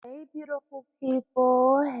beautiful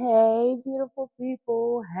people. Hey, beautiful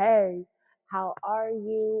people. Hey, how are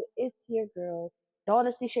you? It's your girl,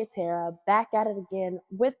 Donna C. Shatera, back at it again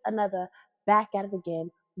with another Back at It Again.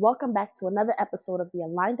 Welcome back to another episode of the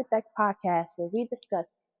Aligned Effect podcast where we discuss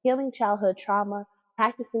healing childhood trauma,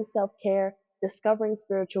 practicing self care, discovering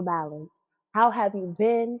spiritual balance. How have you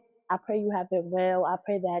been? I pray you have been well. I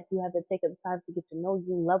pray that you have been taking the time to get to know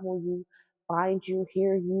you, love on you, find you,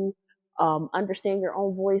 hear you, understand your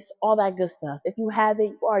own voice, all that good stuff. If you haven't,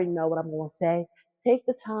 you already know what I'm going to say. Take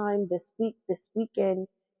the time this week, this weekend,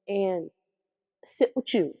 and sit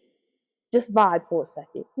with you. Just vibe for a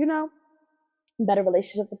second. Better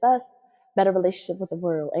relationship with us, better relationship with the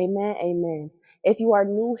world. Amen. Amen. If you are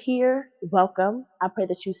new here, welcome. I pray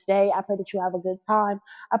that you stay. I pray that you have a good time.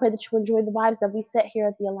 I pray that you enjoy the vibes that we set here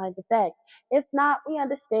at the Aligned Effect. If not, we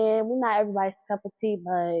understand. We're not everybody's cup of tea,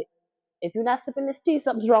 but if you're not sipping this tea,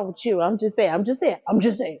 something's wrong with you. I'm just saying. I'm just saying. I'm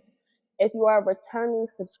just saying. If you are a returning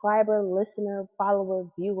subscriber, listener, follower,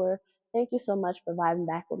 viewer, thank you so much for vibing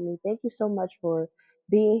back with me. Thank you so much for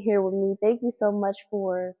being here with me. Thank you so much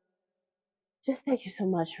for just thank you so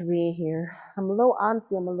much for being here. I'm a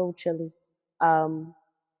little chilly. Um,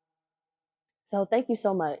 so thank you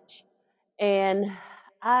so much. And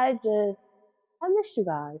I just, I missed you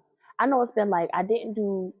guys. I know it's been like, I didn't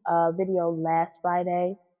do a video last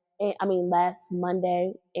Friday, and last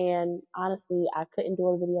Monday, and honestly, I couldn't do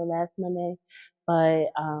a video last Monday,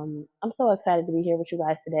 but I'm so excited to be here with you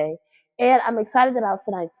guys today. And I'm excited about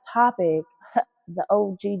tonight's topic. The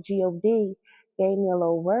OGGOD gave me a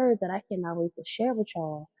little word that I cannot wait to share with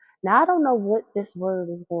y'all. Now, I don't know what this word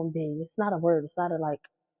is going to be. It's not a word. It's not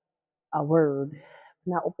a word.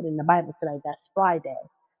 I'm not opening the Bible tonight. That's Friday.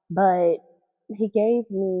 But he gave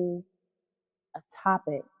me a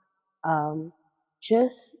topic. Um,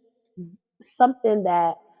 just something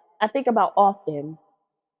that I think about often.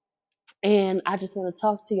 And I just want to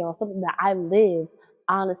talk to y'all, something that I live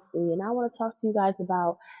honestly. And I want to talk to you guys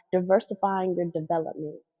about diversifying your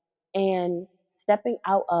development and stepping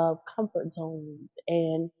out of comfort zones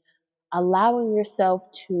and allowing yourself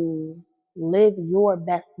to live your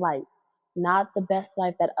best life, not the best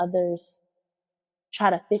life that others try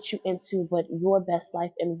to fit you into, but your best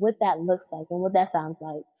life and what that looks like and what that sounds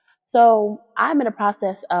like. So I'm in a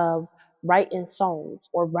process of writing songs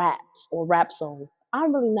or raps or rap songs. I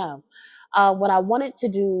don't really know. What I wanted to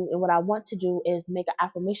do and what I want to do is make an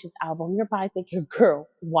affirmations album. You're probably thinking, girl,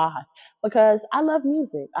 why? Because I love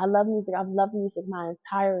music. I love music. I've loved music my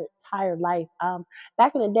entire life.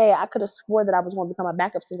 Back in the day, I could have swore that I was going to become a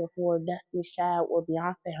backup singer for Destiny's Child or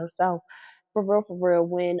Beyonce herself, for real.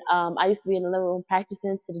 When I used to be in the living room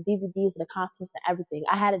practicing to the DVDs and the concerts and everything,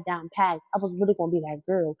 I had it down packed. I was really gonna be that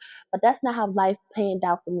girl, but that's not how life panned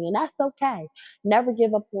out for me, and that's okay. Never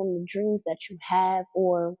give up on the dreams that you have,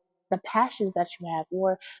 or the passions that you have,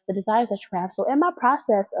 or the desires that you have. So in my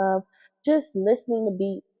process of just listening to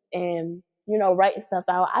beats and writing stuff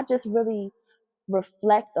out, I just really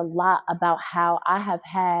reflect a lot about how I have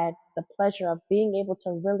had the pleasure of being able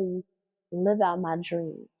to really live out my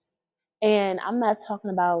dreams. And I'm not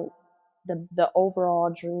talking about the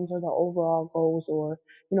overall dreams or the overall goals or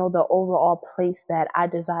the overall place that I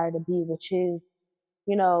desire to be, which is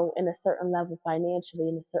in a certain level financially,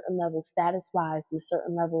 in a certain level status wise, in a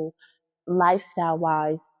certain level lifestyle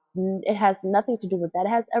wise. It has nothing to do with that. It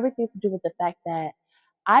has everything to do with the fact that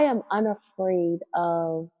I am unafraid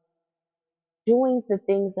of doing the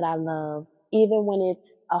things that I love, even when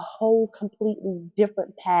it's a whole completely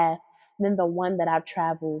different path than the one that I've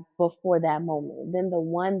traveled before that moment, than the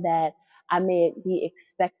one that I may be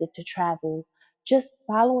expected to travel. Just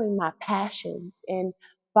following my passions and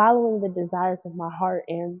following the desires of my heart,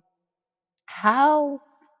 and how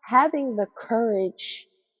having the courage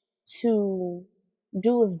to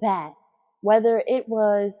do that, whether it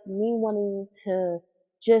was me wanting to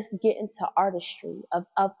just get into artistry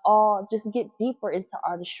of all, just get deeper into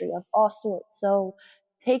artistry of all sorts. So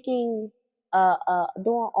taking,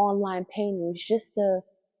 doing online paintings just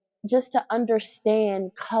to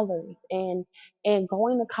understand colors, and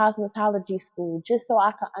going to cosmetology school just so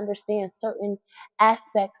I could understand certain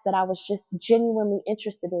aspects that I was just genuinely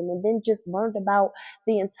interested in, and then just learned about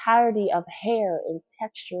the entirety of hair and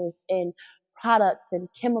textures and products and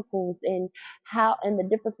chemicals, and how, and the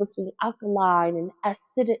difference between alkaline and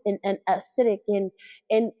acidic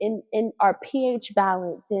and our pH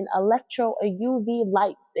balance and electro and UV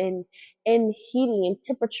lights and heating and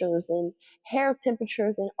temperatures and hair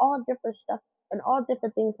temperatures and all different stuff and all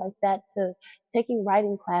different things like that, to taking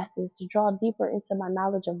writing classes to draw deeper into my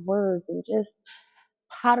knowledge of words, and just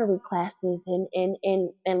pottery classes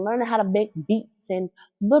and learning how to make beats and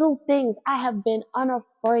little things. I have been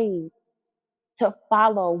unafraid to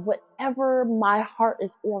follow whatever my heart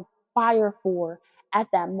is on fire for at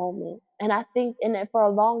that moment. And I think in it for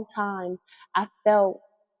a long time, I felt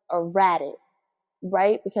erratic,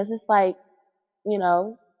 right? Because it's like, you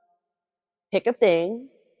know, pick a thing,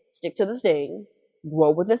 stick to the thing,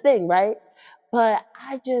 grow with the thing, right? But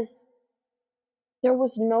there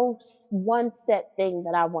was no one set thing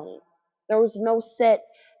that I wanted. There was no set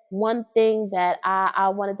one thing that I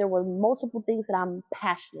wanted. There were multiple things that I'm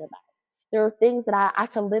passionate about. There are things that I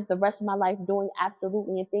could live the rest of my life doing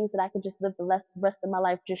absolutely, and things that I could just live the rest of my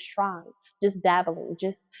life just trying, just dabbling,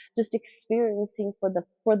 just experiencing for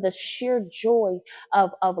the sheer joy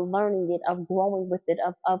of learning it, of growing with it,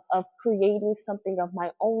 of creating something of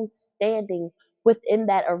my own standing within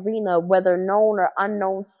that arena, whether known or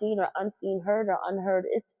unknown, seen or unseen, heard or unheard.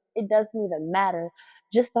 It doesn't even matter.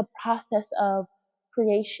 Just the process of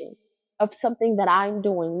creation of something that I'm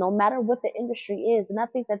doing, no matter what the industry is. And I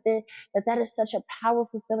think that is such a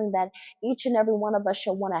powerful feeling that each and every one of us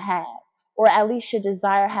should want to have, or at least should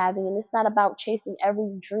desire having. And it's not about chasing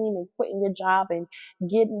every dream and quitting your job and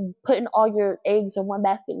putting all your eggs in one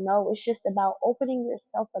basket. No, it's just about opening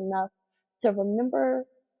yourself enough to remember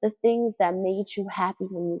the things that made you happy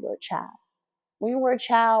when you were a child. When you were a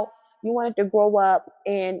child, you wanted to grow up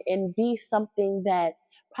and be something that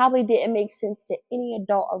probably didn't make sense to any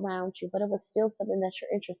adult around you, but it was still something that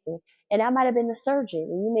you're interested in. And I might have been a surgeon,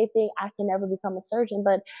 and you may think I can never become a surgeon,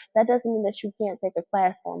 but that doesn't mean that you can't take a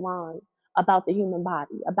class online about the human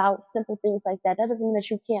body, about simple things like that. That doesn't mean that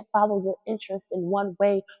you can't follow your interest in one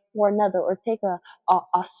way or another, or take a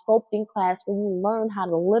sculpting class where you learn how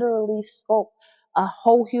to literally sculpt a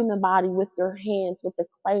whole human body with your hands, with the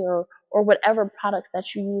clay or whatever products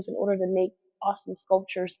that you use in order to make awesome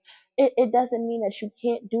sculptures. It doesn't mean that you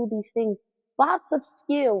can't do these things. Lots of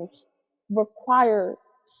skills require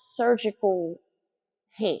surgical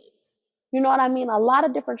hands. You know what I mean? A lot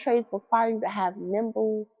of different trades require you to have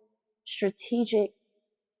nimble, strategic,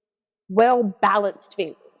 well balanced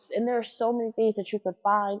fingers. And there are so many things that you could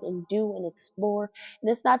find and do and explore.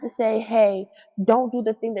 And it's not to say, hey, don't do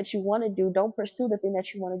the thing that you want to do, don't pursue the thing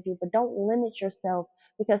that you want to do, but don't limit yourself,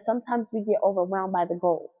 because sometimes we get overwhelmed by the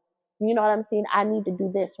goal. You know what I'm saying? I need to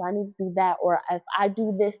do this, or I need to do that, or if I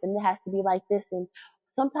do this, then it has to be like this. And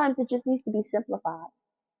sometimes it just needs to be simplified.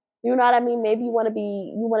 You know what I mean? Maybe you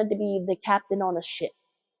wanted to be the captain on a ship.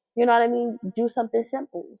 You know what I mean? Do something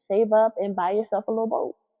simple. Save up and buy yourself a little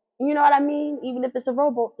boat. You know what I mean? Even if it's a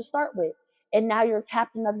rowboat to start with. And now you're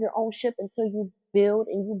captain of your own ship until you build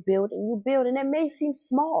and you build and you build. And it may seem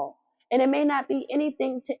small. And it may not be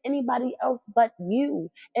anything to anybody else but you.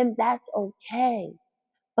 And that's okay.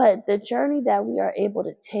 But the journey that we are able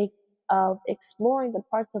to take of exploring the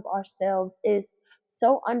parts of ourselves is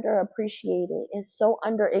so underappreciated and so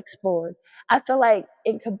underexplored. I feel like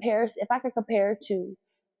in comparison, if I could compare it to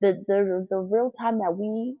the real time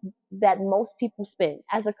that most people spend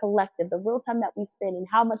as a collective, the real time that we spend and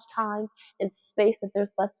how much time and space that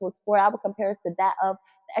there's left to explore, I would compare it to that of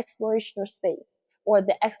the exploration of space or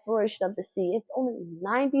the exploration of the sea. It's only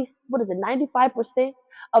 95%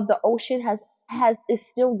 of the ocean has is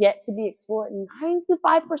still yet to be explored.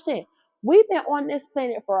 95%. We've been on this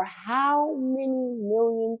planet for how many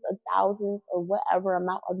millions of thousands or whatever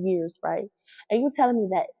amount of years, right? And you're telling me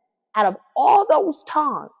that out of all those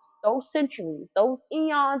times, those centuries, those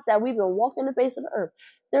eons that we've been walking the face of the earth,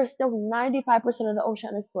 there's still 95% of the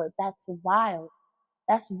ocean unexplored. That's wild.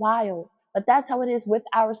 That's wild. But that's how it is with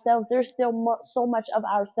ourselves. There's still so much of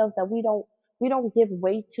ourselves that we don't give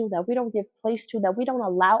way to, that we don't give place to, that we don't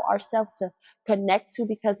allow ourselves to connect to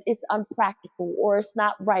because it's unpractical or it's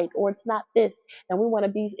not right or it's not this. And we want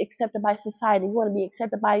to be accepted by society. We want to be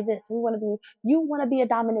accepted by this. You want to be a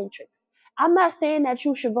dominatrix. I'm not saying that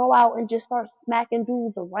you should go out and just start smacking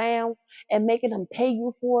dudes around and making them pay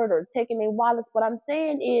you for it or taking their wallets. What I'm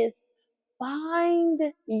saying is find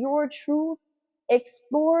your truth,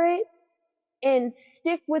 explore it, and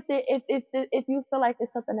stick with it if you feel like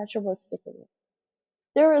it's something that you're worth sticking with.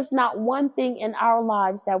 There is not one thing in our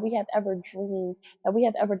lives that we have ever dreamed, that we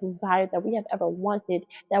have ever desired, that we have ever wanted,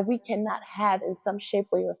 that we cannot have in some shape,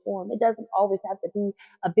 way, or form. It doesn't always have to be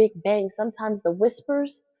a big bang. Sometimes the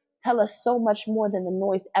whispers tell us so much more than the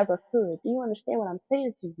noise ever could. Do you understand what I'm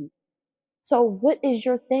saying to you? So, what is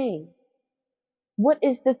your thing? What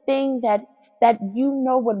is the thing that you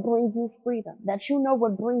know would bring you freedom, that you know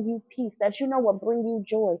would bring you peace, that you know would bring you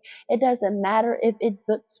joy? It doesn't matter if it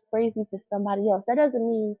looks crazy to somebody else. That doesn't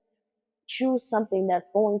mean choose something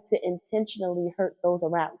that's going to intentionally hurt those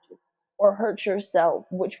around you or hurt yourself,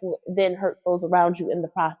 which will then hurt those around you in the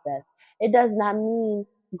process. It does not mean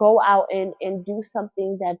go out and do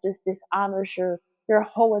something that just dishonors your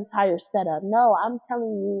whole entire setup. No, I'm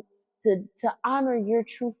telling you to honor your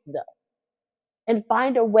truth though, and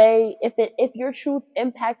find a way, if your truth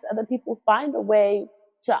impacts other people, find a way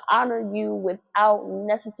to honor you without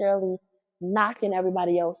necessarily knocking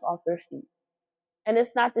everybody else off their feet. And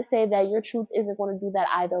it's not to say that your truth isn't going to do that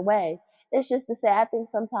either way. It's just to say, I think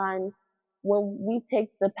sometimes when we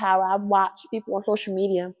take the power, I've watched people on social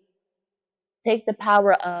media take the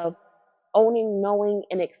power of owning, knowing,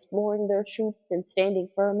 and exploring their truths and standing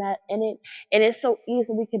firm in it. And it so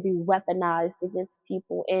easily can be weaponized against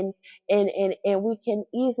people. And we can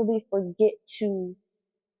easily forget to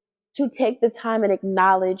take the time and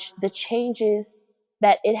acknowledge the changes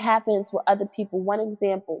that it happens with other people. One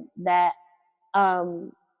example that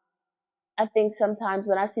um, I think sometimes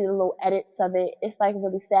when I see the little edits of it, it's like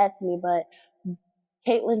really sad to me. But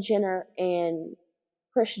Caitlyn Jenner and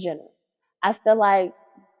Kris Jenner, I feel like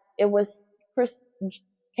it was Chris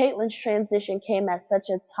Caitlyn's transition came at such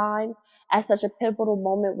a time, at such a pivotal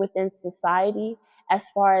moment within society, as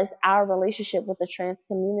far as our relationship with the trans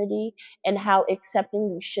community and how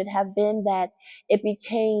accepting we should have been, that it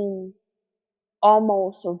became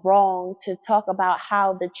almost wrong to talk about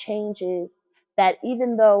how the changes, that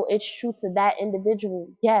even though it's true to that individual,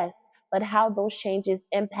 yes, but how those changes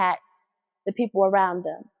impact the people around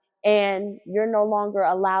them. And you're no longer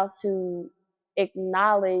allowed to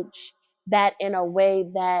acknowledge that in a way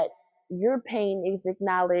that your pain is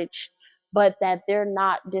acknowledged, but that they're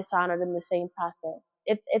not dishonored in the same process.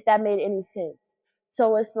 If that made any sense.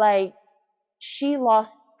 So it's like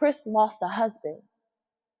Kris lost a husband.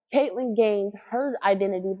 Caitlyn gained her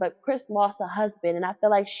identity, but Kris lost a husband. And I feel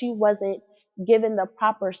like she wasn't given the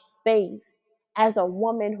proper space as a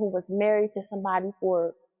woman who was married to somebody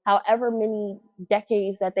for however many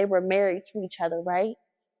decades that they were married to each other, right?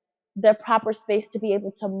 The proper space to be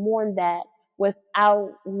able to mourn that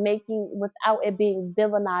without it being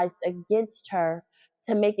villainized against her,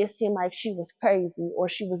 to make it seem like she was crazy or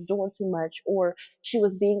she was doing too much or she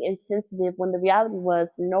was being insensitive, when the reality was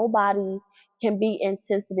nobody can be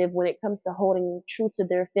insensitive when it comes to holding true to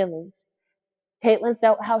their feelings. Caitlyn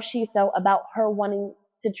felt how she felt about her wanting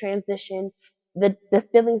to transition, the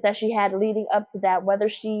feelings that she had leading up to that, whether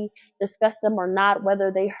she discussed them or not,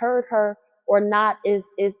 whether they heard her or not, is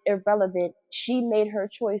irrelevant. She made her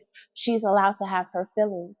choice. She's allowed to have her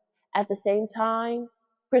feelings. At the same time,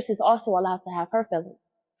 Kris is also allowed to have her feelings.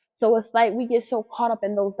 So it's like we get so caught up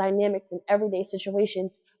in those dynamics in everyday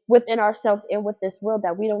situations within ourselves and with this world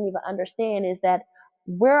that we don't even understand is that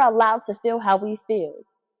we're allowed to feel how we feel.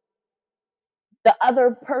 The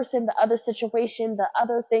other person, the other situation, the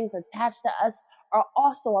other things attached to us are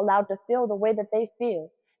also allowed to feel the way that they feel.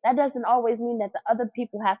 That doesn't always mean that the other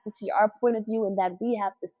people have to see our point of view and that we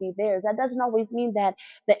have to see theirs. That doesn't always mean that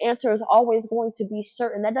the answer is always going to be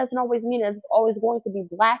certain. That doesn't always mean that it's always going to be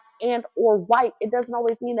black and or white. It doesn't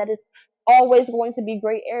always mean that it's always going to be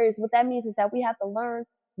gray areas. What that means is that we have to learn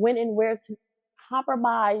when and where to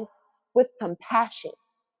compromise with compassion.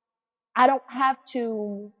 I don't have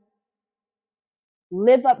to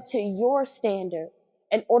live up to your standard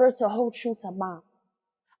in order to hold true to mine.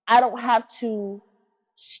 I don't have to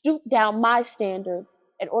stoop down my standards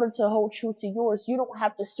in order to hold true to yours. You don't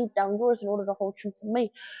have to stoop down yours in order to hold true to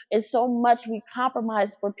me. And so much we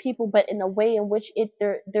compromise for people, but in a way in which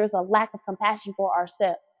there's a lack of compassion for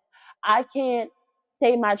ourselves. I can't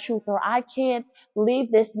say my truth, or I can't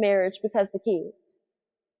leave this marriage because the kids.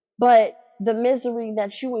 But the misery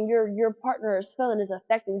that you and your partner is feeling is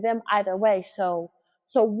affecting them either way. So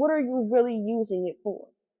what are you really using it for?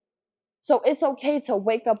 So it's okay to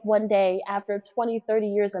wake up one day after 20, 30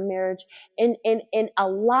 years of marriage and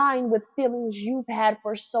align with feelings you've had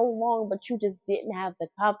for so long, but you just didn't have the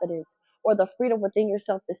confidence or the freedom within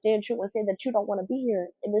yourself to stand true and say that you don't want to be here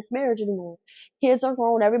in this marriage anymore. Kids are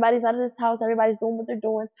grown. Everybody's out of this house. Everybody's doing what they're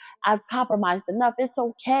doing. I've compromised enough. It's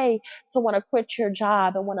okay to want to quit your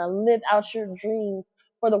job and want to live out your dreams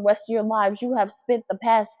for the rest of your lives. You have spent the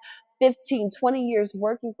past 15, 20 years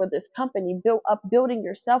working for this company, building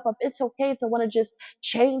yourself up. It's okay to want to just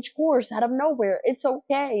change course out of nowhere. It's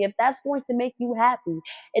okay if that's going to make you happy.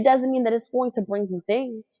 It doesn't mean that it's going to bring you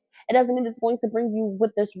things. It doesn't mean it's going to bring you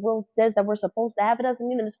what this world says that we're supposed to have. It doesn't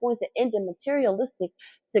mean that it's going to end in materialistic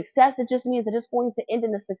success. It just means that it's going to end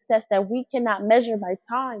in a success that we cannot measure by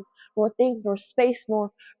time, nor things, nor space, nor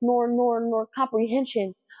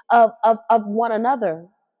comprehension of one another.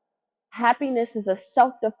 Happiness is a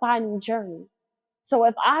self-defining journey. So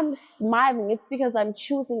if I'm smiling, it's because I'm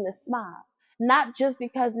choosing to smile. Not just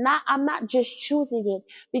because not I'm not just choosing it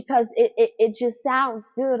because it just sounds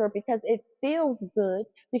good or because it feels good,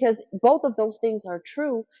 because both of those things are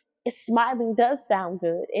true. Smiling does sound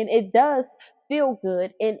good and it does feel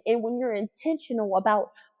good, and when you're intentional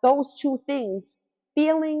about those two things,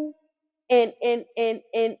 feeling and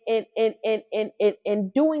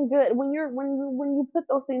doing good, when you put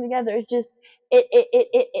those things together, it's just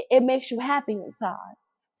it makes you happy inside.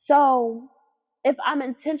 So if I'm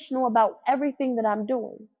intentional about everything that I'm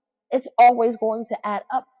doing, it's always going to add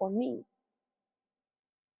up for me.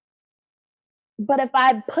 But if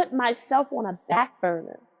I put myself on a back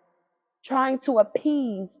burner, trying to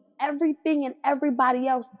appease everything and everybody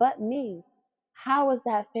else but me, how is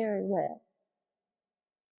that faring well?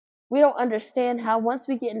 We don't understand how once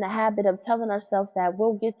we get in the habit of telling ourselves that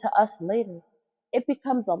we'll get to us later, it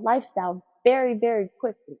becomes a lifestyle very, very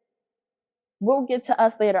quickly. We'll get to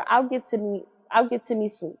us later. I'll get to me. I'll get to me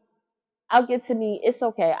soon. I'll get to me. It's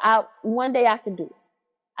okay. I one day I can do it.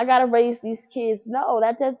 I gotta raise these kids. No,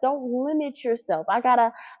 that just don't limit yourself. I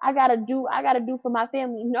gotta do for my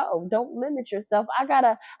family. No, don't limit yourself. I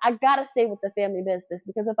gotta stay with the family business,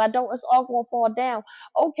 because if I don't, it's all gonna fall down.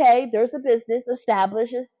 Okay, there's a business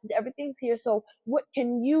established, everything's here. So what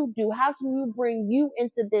can you do? How can you bring you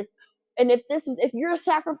into this? And if you're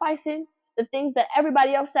sacrificing the things that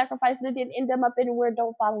everybody else sacrificed and it didn't end them up anywhere,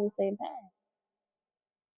 don't follow the same path.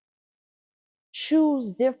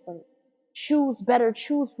 Choose different, choose better,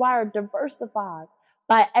 choose wider, diversified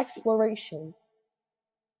by exploration.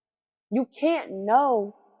 You can't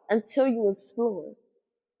know until you explore.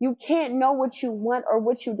 You can't know what you want or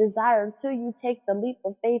what you desire until you take the leap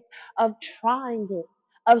of faith of trying it,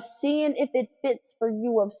 of seeing if it fits for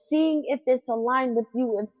you, of seeing if it's aligned with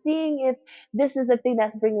you, of seeing if this is the thing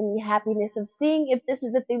that's bringing me happiness, of seeing if this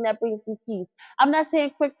is the thing that brings me peace. I'm not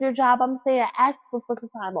saying quit your job. I'm saying ask for some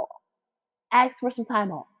time off. Ask for some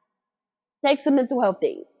time off. Take some mental health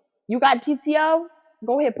days. You got PTO?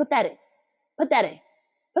 Go ahead, put that in. Put that in.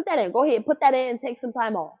 Put that in. Go ahead, put that in and take some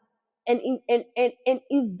time off. And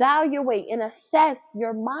evaluate and assess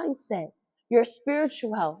your mindset, your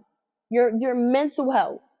spiritual health, your mental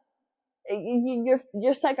health,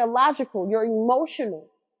 your psychological, your emotional.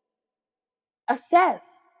 Assess,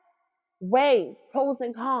 weigh pros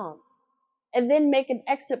and cons, and then make an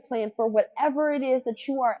exit plan for whatever it is that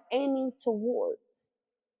you are aiming towards.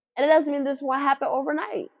 And it doesn't mean this won't happen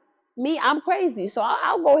overnight. Me, I'm crazy. So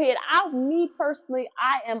I'll go ahead. Me personally,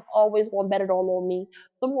 I am always going to bet it all on me.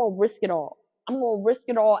 So I'm going to risk it all. I'm going to risk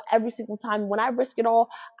it all every single time. When I risk it all,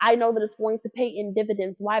 I know that it's going to pay in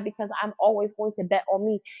dividends. Why? Because I'm always going to bet on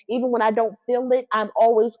me. Even when I don't feel it, I'm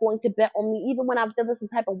always going to bet on me. Even when I'm feeling some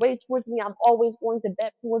type of way towards me, I'm always going to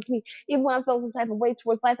bet towards me. Even when I'm feeling some type of way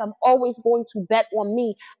towards life, I'm always going to bet on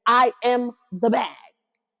me. I am the bag.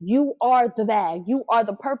 You are the bag. You are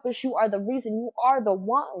the purpose. You are the reason. You are the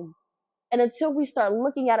one. And until we start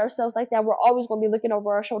looking at ourselves like that, we're always going to be looking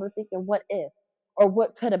over our shoulder thinking, what if? Or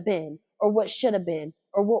what could have been? Or what should have been?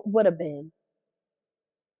 Or what would have been?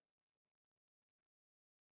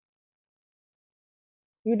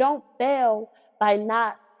 You don't fail by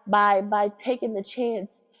not by taking the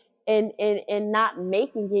chance and not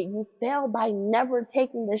making it. You fail by never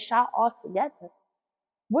taking the shot altogether.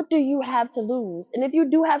 What do you have to lose? And if you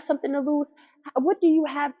do have something to lose, what do you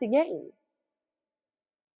have to gain?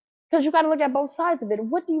 Because you got to look at both sides of it.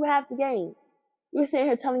 What do you have to gain? You're sitting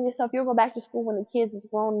here telling yourself you'll go back to school when the kids is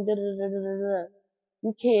grown. Da, da, da, da, da, da.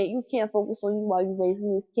 You can't focus on you while you're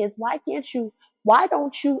raising these kids. Why can't you? Why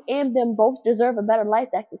don't you and them both deserve a better life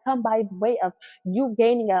that can come by the way of you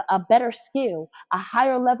gaining a better skill, a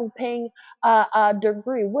higher level paying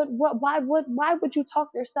degree? Why would you talk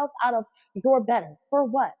yourself out of your better? For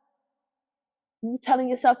what? You telling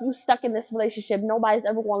yourself you stuck in this relationship, nobody's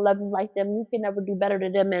ever gonna love you like them, you can never do better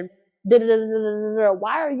than them, and da da da da da.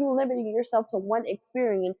 Why are you limiting yourself to one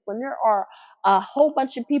experience when there are a whole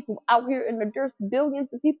bunch of people out here and there's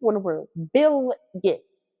billions of people in the world? Billions.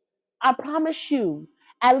 I promise you,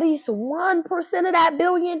 at least 1% of that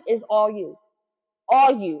billion is all you. All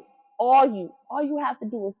you. All you. All you have to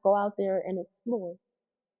do is go out there and explore.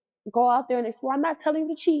 Go out there and explore. I'm not telling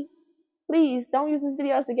you to cheat. Please don't use this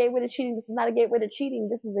video as a gateway to cheating. This is not a gateway to cheating.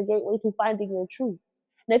 This is a gateway to finding your truth.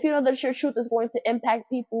 And if you know that your truth is going to impact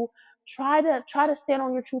people, try to stand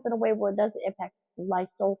on your truth in a way where it doesn't impact people's life.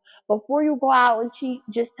 So before you go out and cheat,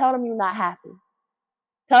 just tell them you're not happy.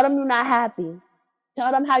 Tell them you're not happy. Tell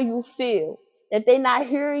them how you feel. If they're not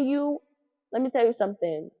hearing you, let me tell you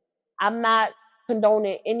something. I'm not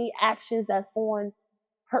condoning any actions that's going to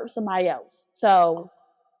hurt somebody else. So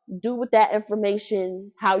do with that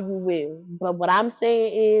information how you will. But what I'm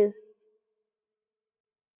saying is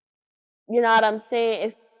You know what I'm saying?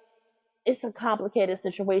 If it's a complicated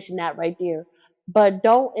situation that right there. But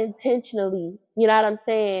don't intentionally, you know what I'm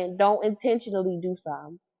saying? Don't intentionally do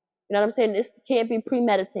something. You know what I'm saying? This can't be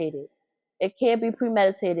premeditated. It can't be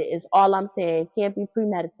premeditated is all I'm saying. It can't be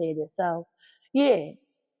premeditated. So yeah,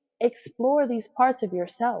 explore these parts of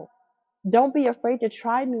yourself. Don't be afraid to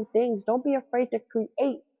try new things. Don't be afraid to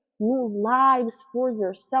create new lives for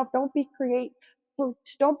yourself. Don't be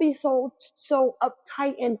so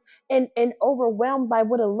uptight and overwhelmed by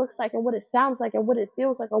what it looks like and what it sounds like and what it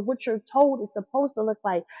feels like or what you're told it's supposed to look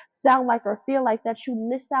like, sound like or feel like that you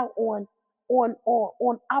miss out on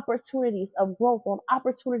opportunities of growth, on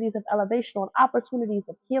opportunities of elevation, on opportunities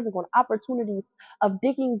of healing, on opportunities of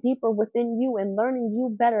digging deeper within you and learning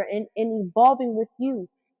you better and evolving with you.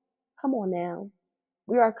 Come on now.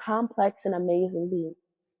 We are complex and amazing beings.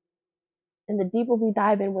 And the deeper we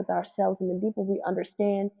dive in with ourselves and the deeper we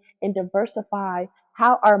understand and diversify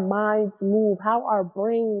how our minds move, how our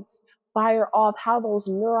brains fire off, how those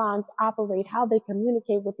neurons operate, how they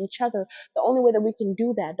communicate with each other, the only way that we can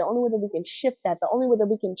do that, the only way that we can shift that, the only way that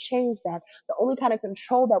we can change that, the only kind of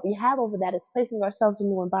control that we have over that is placing ourselves in a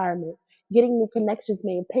new environment, getting new connections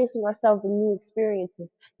made, placing ourselves in new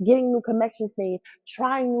experiences, getting new connections made,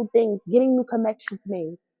 trying new things, getting new connections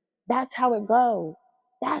made. That's how it goes.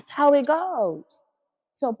 That's how it goes.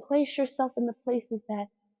 So place yourself in the places that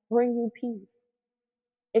bring you peace.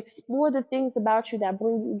 Explore the things about you that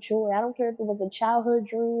bring you joy. I don't care if it was a childhood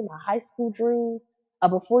dream, a high school dream,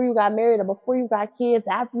 before you got married, or before you got kids,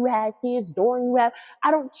 after you had kids, during you have.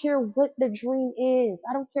 I don't care what the dream is.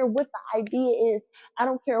 I don't care what the idea is. I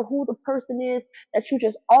don't care who the person is that you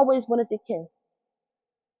just always wanted to kiss.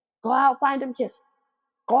 Go out, find them, kiss 'em.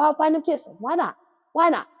 Go out, find them, kiss 'em. Why not? Why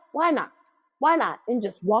not? Why not? Why not? And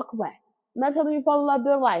just walk away. I'm not telling you to fall in love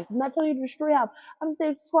with your life. I'm not telling you to destroy out. I'm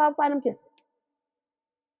saying just go out, find them, kiss 'em,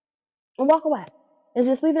 and walk away. And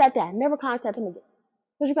just leave it at that. Never contact them again.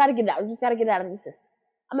 Because you gotta get it out. You just gotta get it out of your system.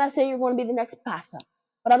 I'm not saying you're going to be the next Picasso.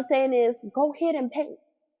 What I'm saying is go ahead and paint.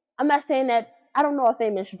 I'm not saying that I don't know a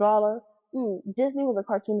famous drawer. Disney was a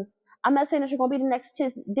cartoonist. I'm not saying that you're gonna be the next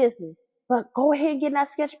Disney, but go ahead and get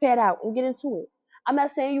that sketch pad out and get into it. I'm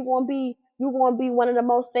not saying you're gonna be one of the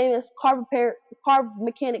most famous car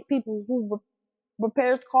mechanic people who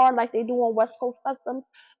repairs car like they do on West Coast Customs.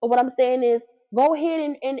 But what I'm saying is go ahead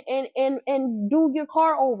and do your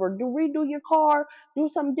car over. Redo your car, do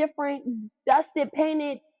some different, dust it, paint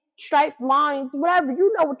it, stripe lines, whatever.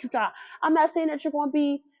 You know what you're trying. I'm not saying that you're gonna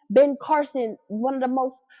be Ben Carson, one of the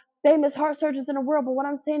most famous heart surgeons in the world, but what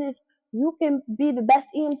I'm saying is you can be the best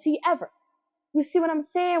EMT ever. You see what I'm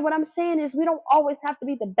saying? What I'm saying is we don't always have to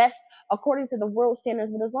be the best according to the world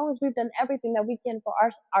standards, but as long as we've done everything that we can for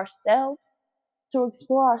ourselves, to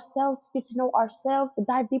explore ourselves, to get to know ourselves, to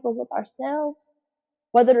dive deeper with ourselves.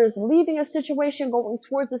 Whether it's leaving a situation, going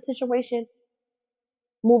towards a situation,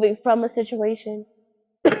 moving from a situation,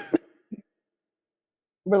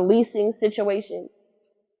 releasing situations.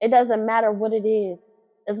 It doesn't matter what it is,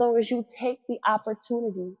 as long as you take the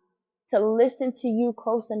opportunity to listen to you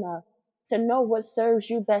close enough to know what serves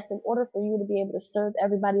you best in order for you to be able to serve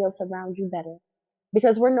everybody else around you better.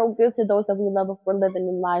 Because we're no good to those that we love if we're living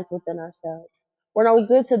in lies within ourselves. We're no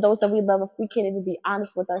good to those that we love if we can't even be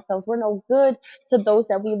honest with ourselves. We're no good to those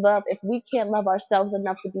that we love if we can't love ourselves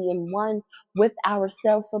enough to be in one with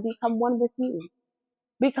ourselves. So become one with you.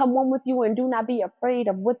 Become one with you and do not be afraid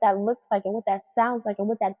of what that looks like and what that sounds like and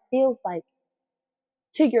what that feels like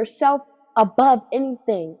to yourself above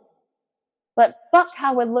anything. But fuck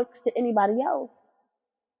how it looks to anybody else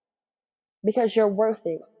because you're worth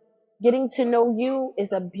it. Getting to know you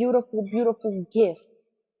is a beautiful, beautiful gift.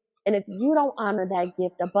 And if you don't honor that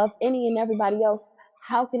gift above any and everybody else,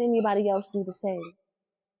 how can anybody else do the same?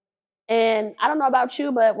 And I don't know about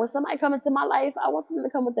you, but when somebody comes into my life, I want them to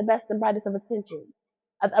come with the best and brightest of intentions,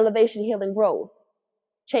 of elevation, healing, growth,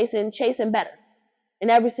 chasing better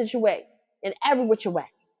in every situation, in every which way,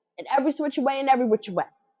 in every switch way, in every which way.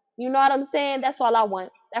 You know what I'm saying? That's all I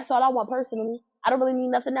want. That's all I want personally. I don't really need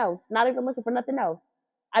nothing else. Not even looking for nothing else.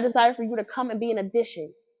 I desire for you to come and be an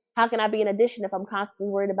addition. How can I be an addition if I'm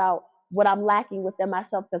constantly worried about what I'm lacking within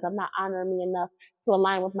myself because I'm not honoring me enough to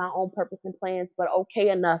align with my own purpose and plans, but okay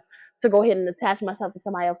enough to go ahead and attach myself to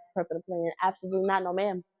somebody else's purpose and plan? Absolutely not, no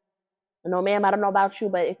ma'am. No, ma'am, I don't know about you,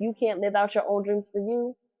 but if you can't live out your own dreams for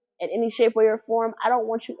you in any shape, way, or form, I don't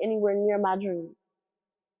want you anywhere near my dreams.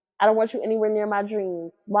 I don't want you anywhere near my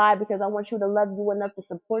dreams. Why? Because I want you to love you enough to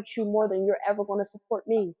support you more than you're ever going to support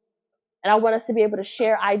me. And I want us to be able to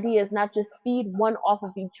share ideas, not just feed one off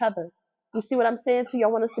of each other. You see what I'm saying to you? I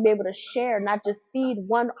want us to be able to share, not just feed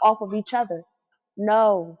one off of each other.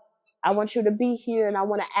 No. I want you to be here and I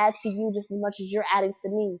want to add to you just as much as you're adding to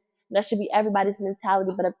me. That should be everybody's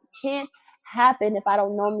mentality. But it can't happen if I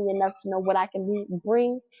don't know me enough to know what I can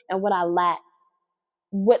bring and what I lack.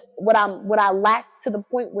 What I lack to the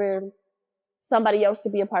point where somebody else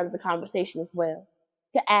could be a part of the conversation as well,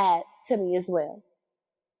 to add to me as well.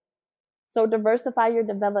 So diversify your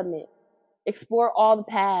development. Explore all the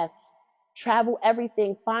paths. Travel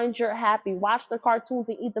everything. Find your happy. Watch the cartoons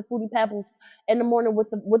and eat the fruity pebbles in the morning with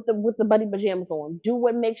the buddy pajamas on. Do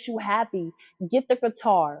what makes you happy. Get the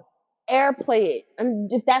guitar. Airplay it.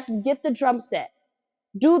 And if that's get the drum set.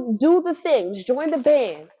 Do the things. Join the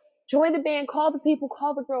band. Join the band. Call the people.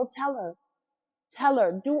 Call the girl. Tell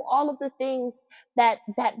her. Do all of the things that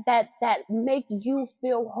make you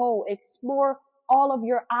feel whole. Explore all of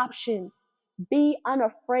your options. Be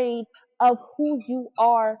unafraid of who you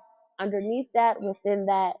are underneath that, within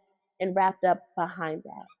that, and wrapped up behind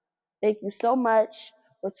that. Thank you so much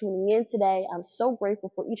for tuning in today. I'm so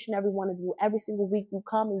grateful for each and every one of you. Every single week you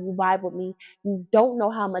come and you vibe with me. You don't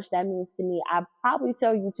know how much that means to me. I probably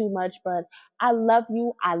tell you too much, but I love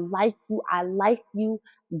you. I like you. I like you.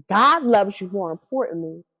 God loves you more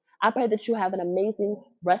importantly. I pray that you have an amazing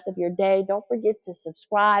rest of your day. Don't forget to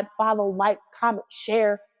subscribe, follow, like, comment,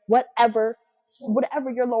 share, whatever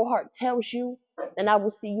your little heart tells you. And I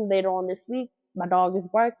will see you later on this week. My dog is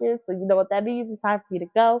barking, so you know what that means. It's time for me to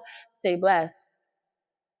go. Stay blessed.